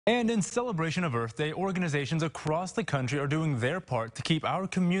And in celebration of Earth Day, organizations across the country are doing their part to keep our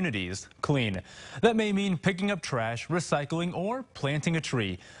communities clean. That may mean picking up trash, recycling, or planting a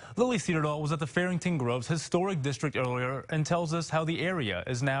tree. Lily Cedardall was at the Farrington Groves Historic District earlier and tells us how the area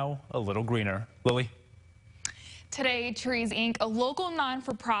is now a little greener. Lily? Today, Trees Inc., a local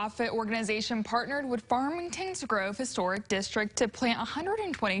non-for-profit organization, partnered with Farmington's Grove Historic District to plant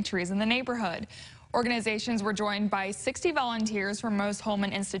 120 trees in the neighborhood. Organizations were joined by 60 volunteers from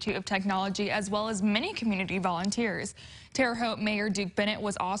Mosholman Institute of Technology, as well as many community volunteers. Terre Haute Mayor Duke Bennett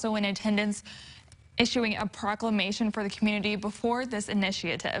was also in attendance, issuing a proclamation for the community before this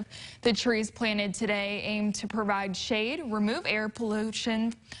initiative. The trees planted today aim to provide shade, remove air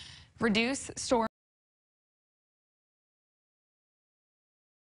pollution, reduce storm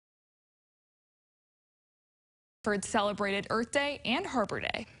celebrated Earth Day and Harbor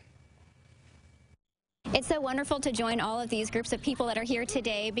Day. It's so wonderful to join all of these groups of people that are here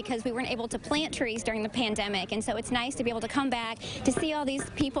today because we weren't able to plant trees during the pandemic, and so it's nice to be able to come back to see all these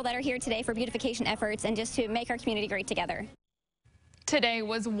people that are here today for beautification efforts and just to make our community great together. Today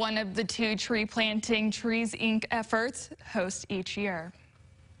was one of the 2 tree planting Trees Inc. efforts host each year.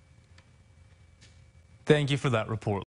 Thank you for that report.